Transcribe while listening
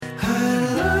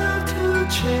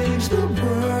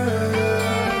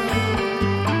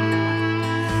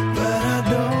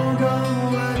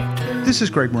This is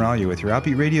Greg Moralia with your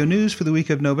Outbeat Radio News for the week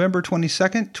of November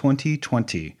 22nd,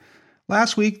 2020.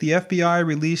 Last week, the FBI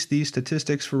released these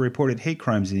statistics for reported hate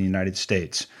crimes in the United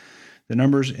States. The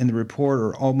numbers in the report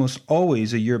are almost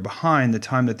always a year behind the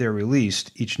time that they're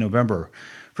released each November.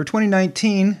 For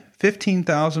 2019,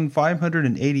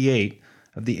 15,588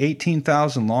 of the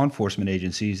 18,000 law enforcement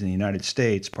agencies in the United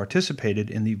States participated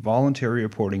in the voluntary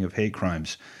reporting of hate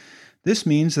crimes. This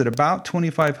means that about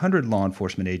 2,500 law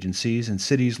enforcement agencies in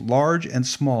cities large and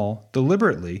small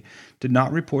deliberately did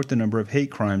not report the number of hate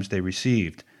crimes they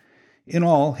received. In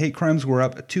all, hate crimes were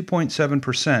up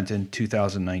 2.7% in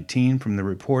 2019 from the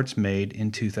reports made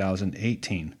in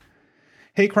 2018.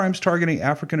 Hate crimes targeting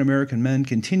African American men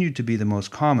continued to be the most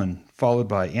common, followed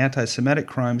by anti-Semitic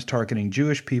crimes targeting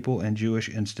Jewish people and Jewish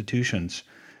institutions.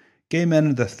 Gay men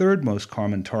are the third most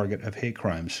common target of hate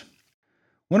crimes.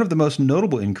 One of the most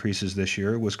notable increases this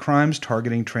year was crimes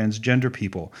targeting transgender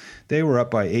people. They were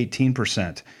up by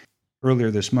 18%.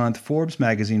 Earlier this month, Forbes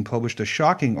magazine published a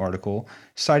shocking article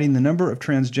citing the number of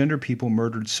transgender people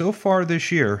murdered so far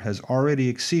this year has already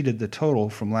exceeded the total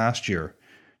from last year.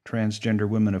 Transgender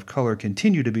women of color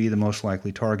continue to be the most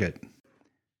likely target.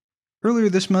 Earlier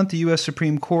this month, the U.S.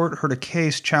 Supreme Court heard a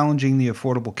case challenging the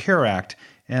Affordable Care Act,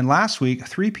 and last week,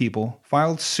 3 people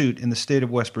filed suit in the state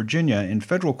of West Virginia in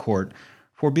federal court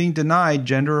for being denied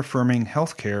gender-affirming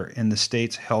health care in the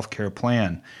state's health care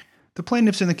plan. The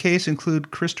plaintiffs in the case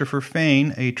include Christopher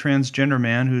Fain, a transgender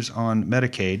man who's on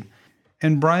Medicaid,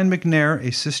 and Brian McNair, a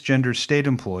cisgender state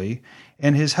employee,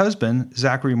 and his husband,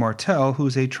 Zachary Martel, who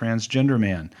is a transgender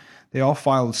man. They all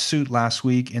filed suit last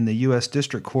week in the U.S.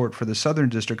 District Court for the Southern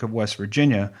District of West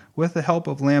Virginia with the help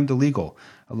of Lambda Legal,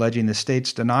 alleging the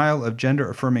state's denial of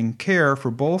gender-affirming care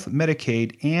for both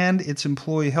Medicaid and its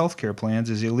employee health care plans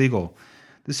is illegal.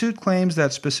 The suit claims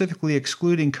that specifically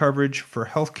excluding coverage for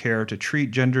health care to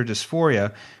treat gender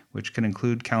dysphoria, which can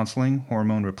include counseling,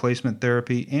 hormone replacement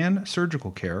therapy, and surgical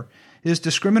care, is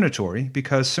discriminatory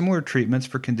because similar treatments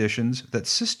for conditions that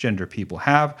cisgender people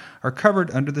have are covered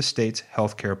under the state's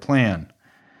health care plan.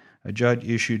 A judge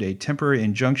issued a temporary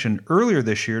injunction earlier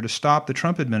this year to stop the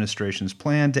Trump administration's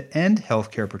plan to end health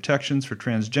care protections for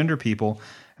transgender people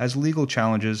as legal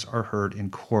challenges are heard in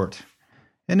court.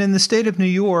 And in the state of New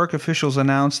York, officials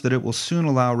announced that it will soon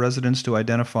allow residents to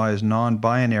identify as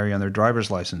non-binary on their driver's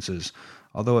licenses,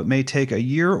 although it may take a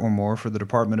year or more for the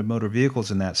Department of Motor Vehicles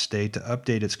in that state to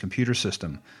update its computer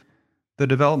system. The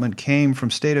development came from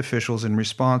state officials in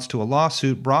response to a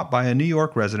lawsuit brought by a New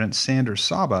York resident, Sanders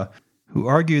Saba, who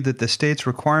argued that the state's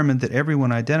requirement that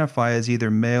everyone identify as either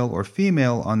male or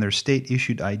female on their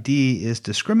state-issued ID is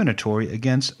discriminatory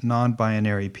against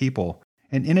non-binary people.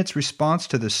 And in its response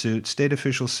to the suit, state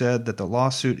officials said that the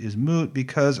lawsuit is moot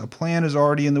because a plan is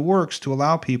already in the works to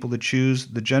allow people to choose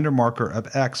the gender marker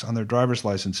of X on their driver's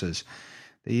licenses.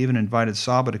 They even invited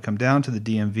Saba to come down to the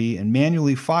DMV and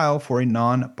manually file for a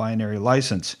non-binary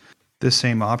license. This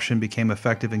same option became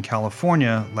effective in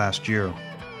California last year.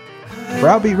 For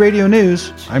Outbeat Radio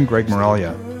News, I'm Greg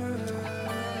Moralia.